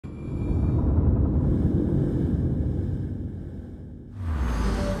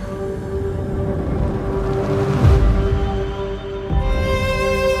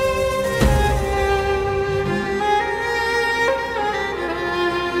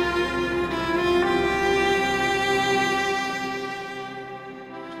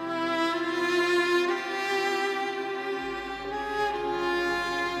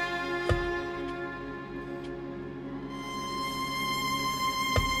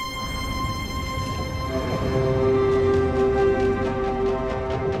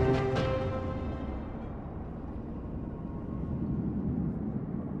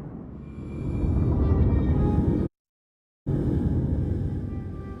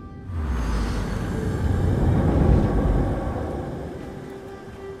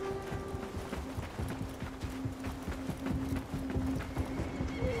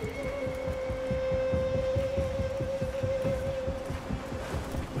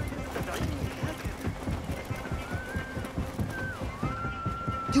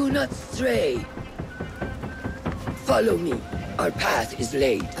Do not stray. Follow me. Our path is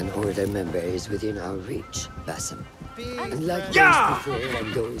laid. An Order member is within our reach, Basim. And like those before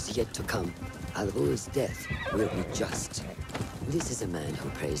and those yet to come, Al-Ghul's death will be just. This is a man who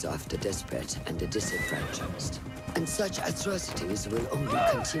preys off the desperate and the disenfranchised. And such atrocities will only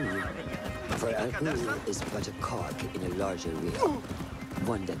continue. For Al-Ghul is but a cog in a larger wheel,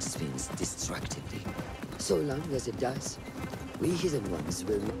 one that spins destructively. So long as it does, we hidden ones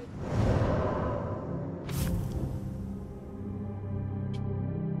will...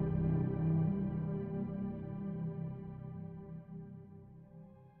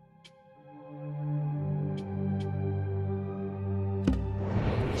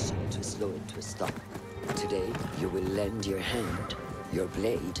 to slow it to a stop. Today, you will lend your hand, your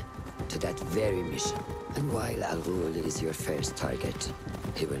blade, to that very mission. And while Al-Ghul is your first target,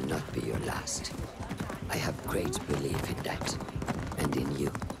 he will not be your last. I have great belief in that, and in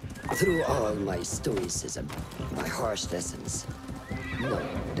you. Through all my stoicism, my harsh lessons, know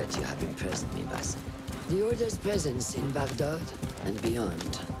that you have impressed me, Basim. The Order's presence in Baghdad and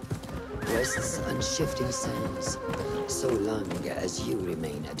beyond rests on shifting sands, so long as you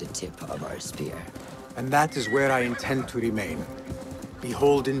remain at the tip of our spear. And that is where I intend to remain,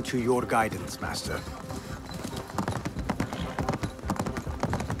 beholden to your guidance, Master.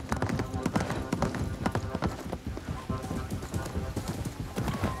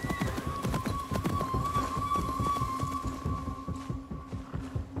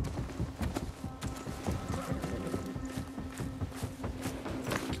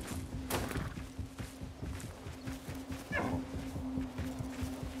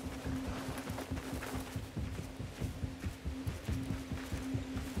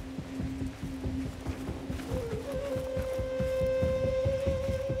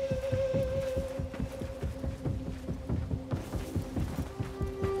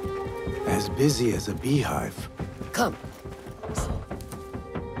 As busy as a beehive. Come.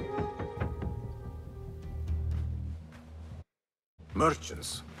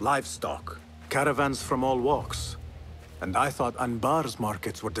 Merchants, livestock, caravans from all walks. And I thought Anbar's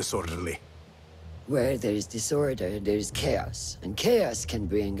markets were disorderly. Where there is disorder, there is chaos, and chaos can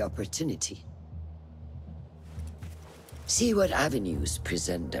bring opportunity. See what avenues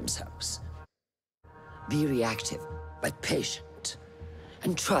present themselves. Be reactive, but patient.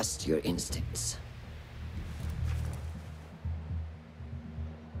 And trust your instincts.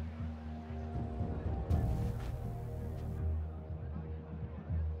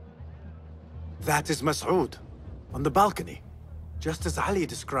 That is Mas'ud, on the balcony, just as Ali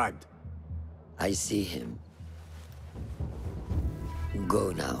described. I see him.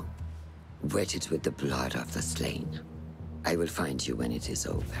 Go now. Wet it with the blood of the slain. I will find you when it is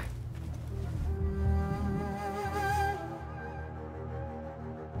over.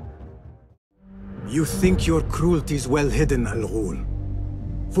 You think your cruelties well hidden, Al-Ghul.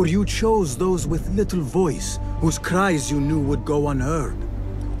 For you chose those with little voice, whose cries you knew would go unheard.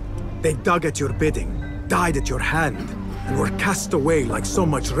 They dug at your bidding, died at your hand, and were cast away like so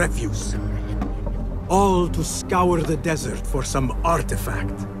much refuse. All to scour the desert for some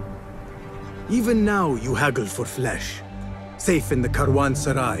artifact. Even now you haggle for flesh, safe in the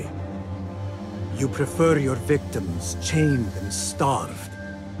Karwansarai. You prefer your victims chained and starved.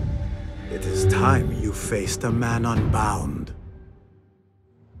 It is time you faced a man unbound.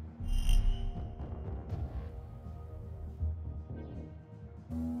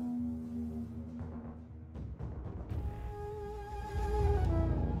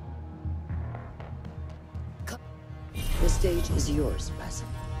 The stage is yours, Basim.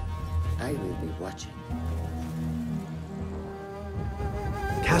 I will be watching.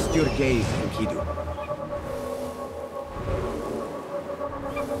 Cast your gaze, Enkidu.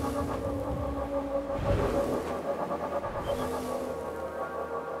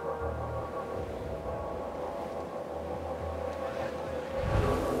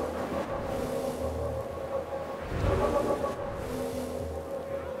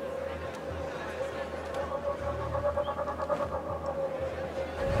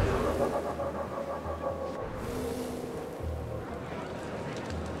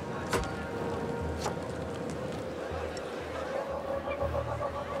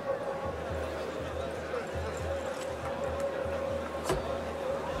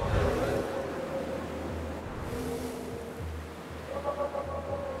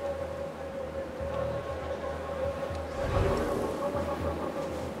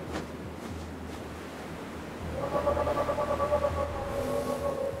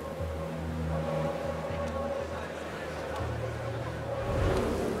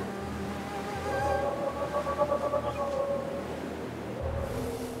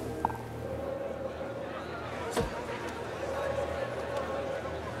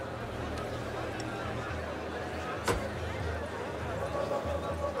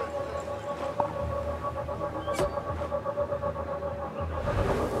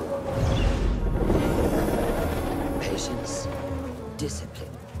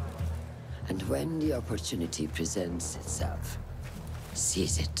 the opportunity presents itself,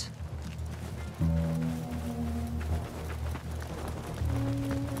 seize it.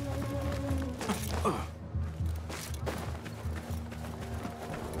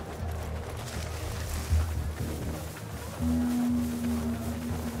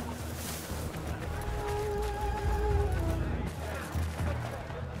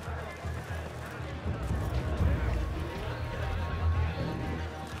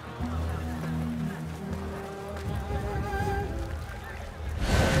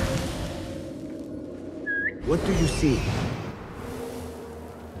 What do you see?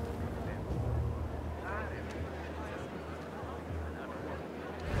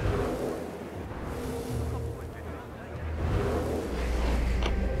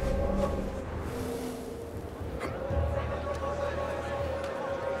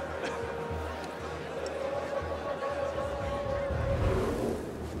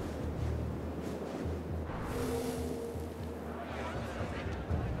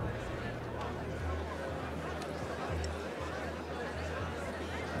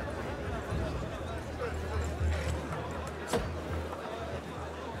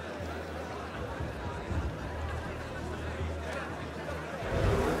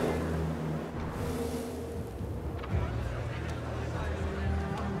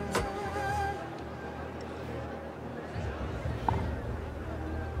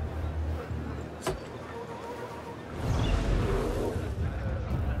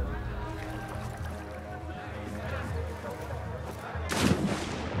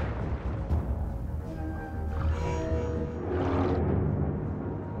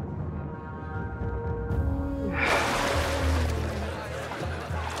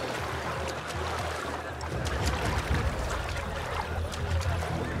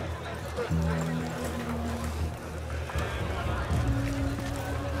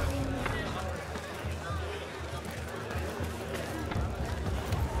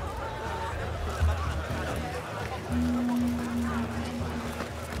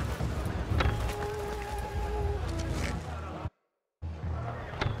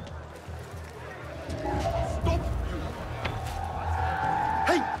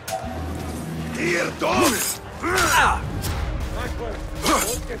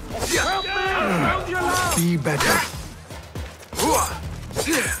 Be better.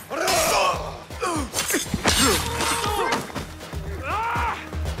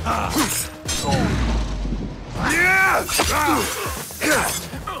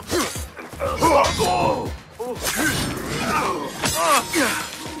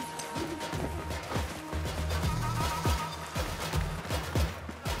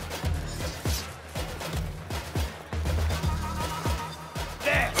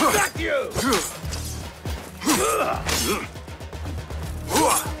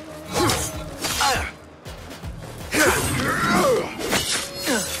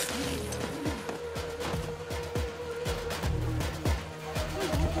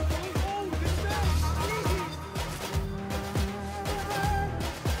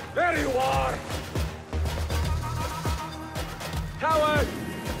 There you are! Coward!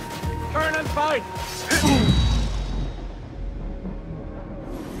 Turn and fight!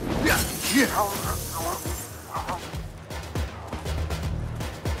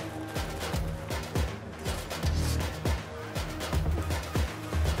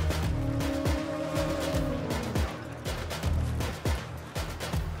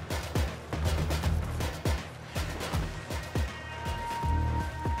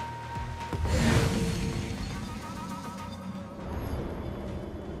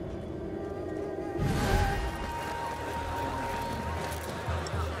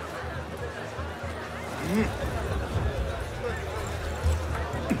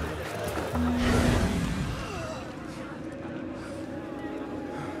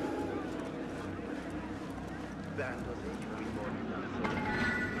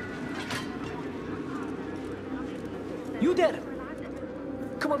 You there!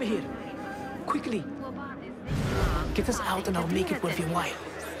 Come over here. Quickly. Get us out and I'll make it worth your while.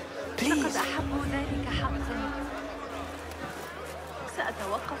 Please.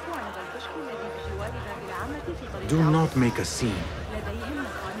 Do not make a scene.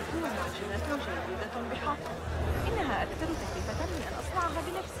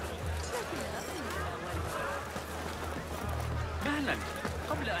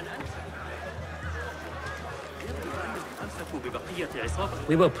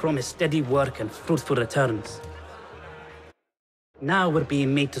 We were promised steady work and fruitful returns. Now we're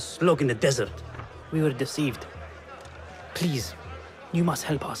being made to slog in the desert. We were deceived. Please, you must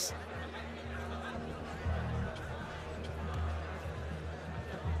help us.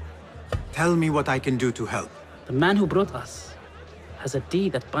 Tell me what I can do to help. The man who brought us has a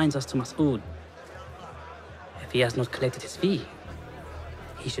deed that binds us to Mas'ud. If he has not collected his fee,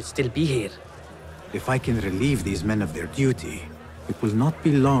 he should still be here. If I can relieve these men of their duty, it will not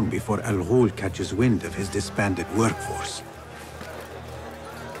be long before Ghul catches wind of his disbanded workforce.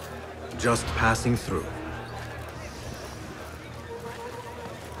 Just passing through.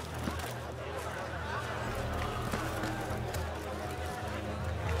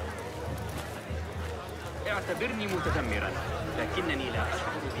 اعتبرني متذمرا، لكنني لا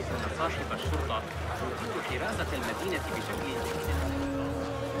أشعر بأن صاحب الشرطة يدير حراسة المدينة بشكل جيد.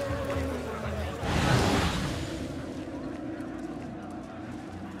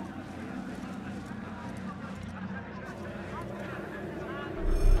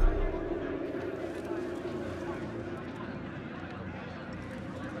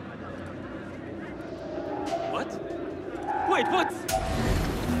 What? Wait, what?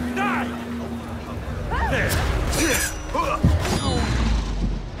 Die!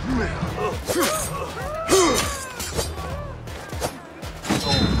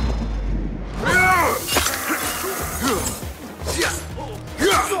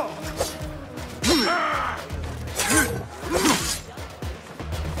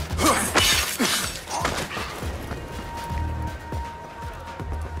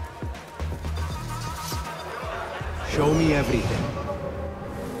 Show me everything.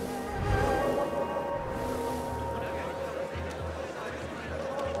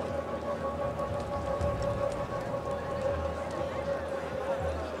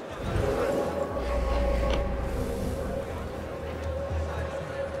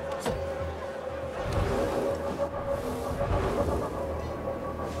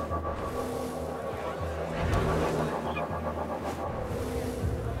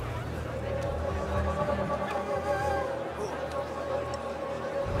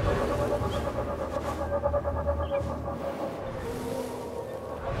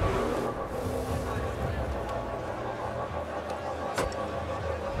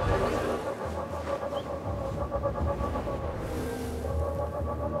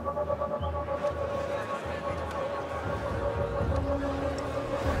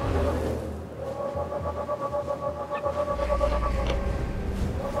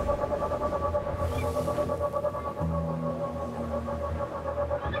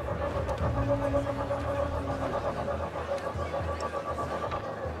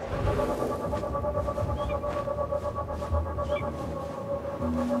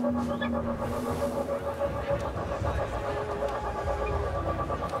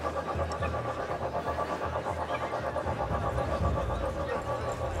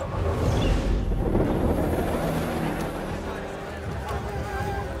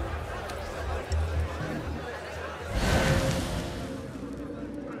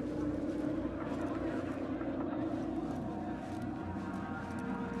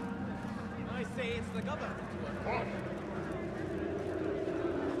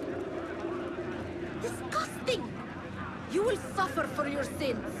 Disgusting! You will suffer for your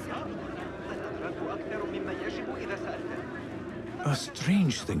sins. A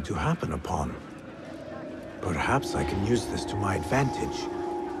strange thing to happen upon. Perhaps I can use this to my advantage.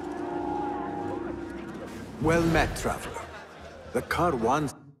 Well met, traveler. The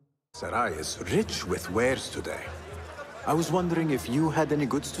Karwan Sarai is rich with wares today. I was wondering if you had any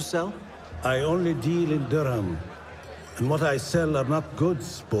goods to sell? I only deal in dirham, and what I sell are not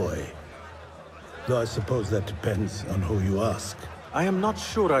goods, boy. Though I suppose that depends on who you ask. I am not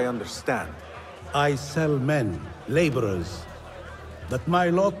sure I understand. I sell men, laborers. That my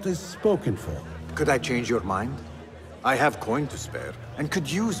lot is spoken for. Could I change your mind? I have coin to spare, and could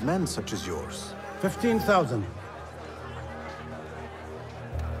use men such as yours. 15,000.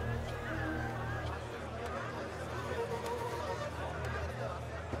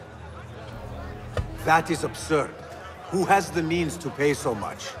 That is absurd. Who has the means to pay so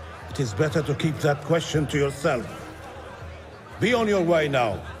much? It is better to keep that question to yourself. Be on your way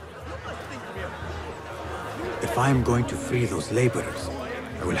now. If I am going to free those laborers,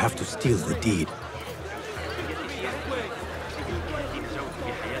 I will have to steal the deed.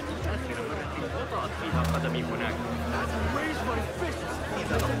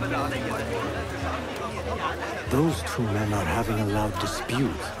 Those two men are having a loud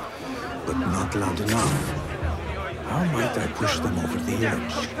dispute, but not loud enough. How might I push them over the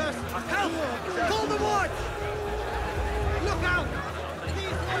edge? Help! Call the watch! Look out!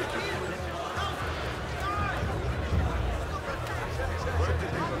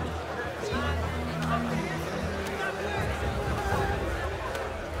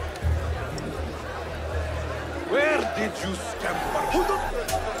 Where did you step?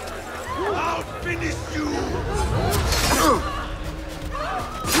 I'll finish you!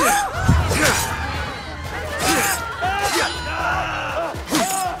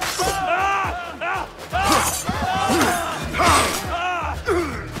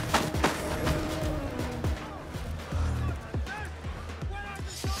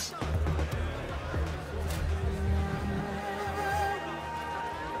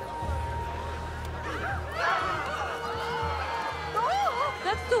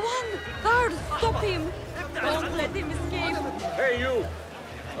 That's the one! Guard, stop him! Don't let him escape! Hey you!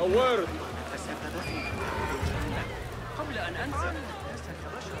 A word! قبل أن أنسى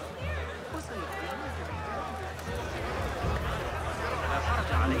لا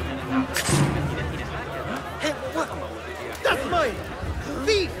حرج علينا أن نعتقد بمدينتنا هكذا. Hey, what? That's mine!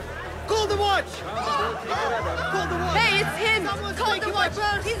 Thief! Call the watch! Call the watch! Hey, it's him! Someone's Call the taking my watch!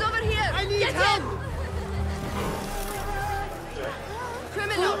 purse! He's over here! I need Get help! him!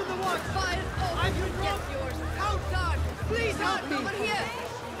 Criminal! Call the watch! Fire over! I've been Get robbed! yours! Out! Guard! Please help Guard, me! over here!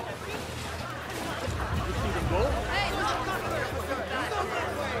 Hey, look!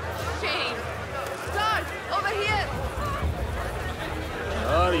 Shame! Guard, over here!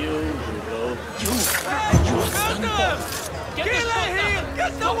 Are you, Hugo? Get here!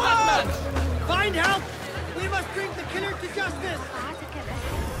 Get the watch! Find help! We must bring the killer to justice!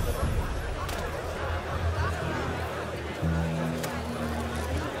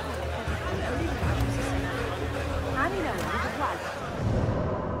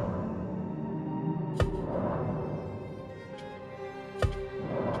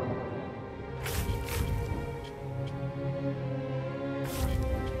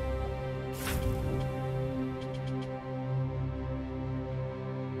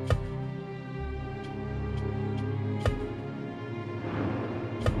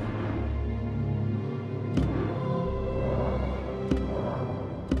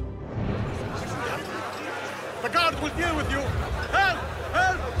 The guard will deal with you! Help!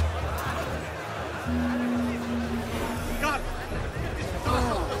 Help! Guard!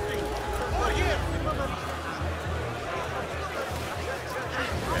 Over here!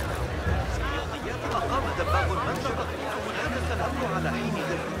 أقام دباغ المنطقة منافسا الأمر على حينه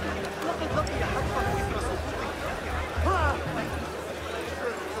لقد لقي حتفه إثر سقوطه.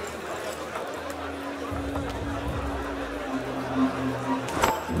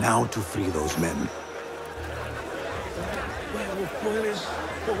 Now to free those men.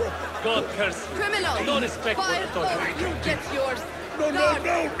 God curse! Criminal! Don't expect Fire what I over! You get yours! No, no, Guard!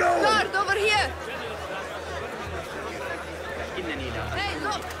 no, no! Guard, over here! إنني لا Hey,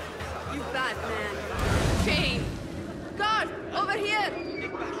 look! You bad man! Shame! Guard, over here!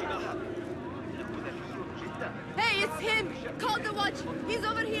 Hey, it's him! Call the watch! He's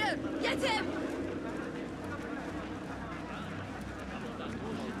over here! Get him!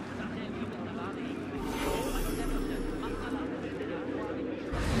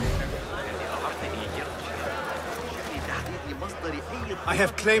 I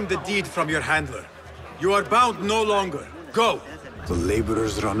have claimed the deed from your handler. You are bound no longer. Go! The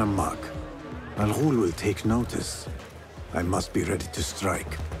laborers run amok. Al-Ghul will take notice. I must be ready to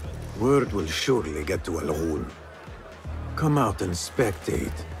strike. Word will surely get to Al-Ghul. Come out and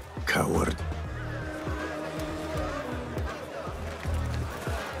spectate, coward.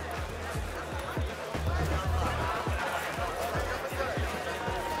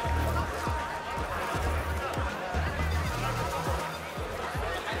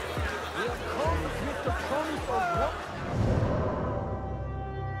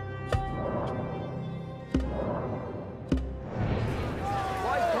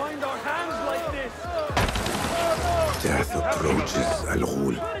 Death approaches,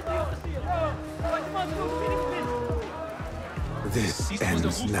 Al-Ghul. This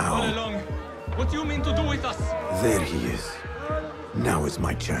ends now. What do you mean to do with us? There he is. Now is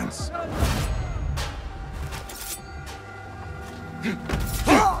my chance.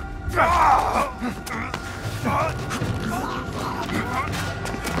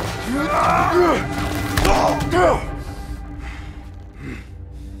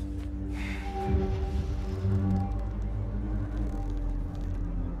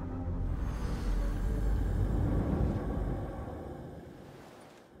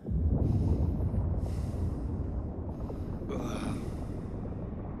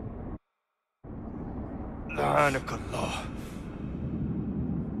 لعنك الله.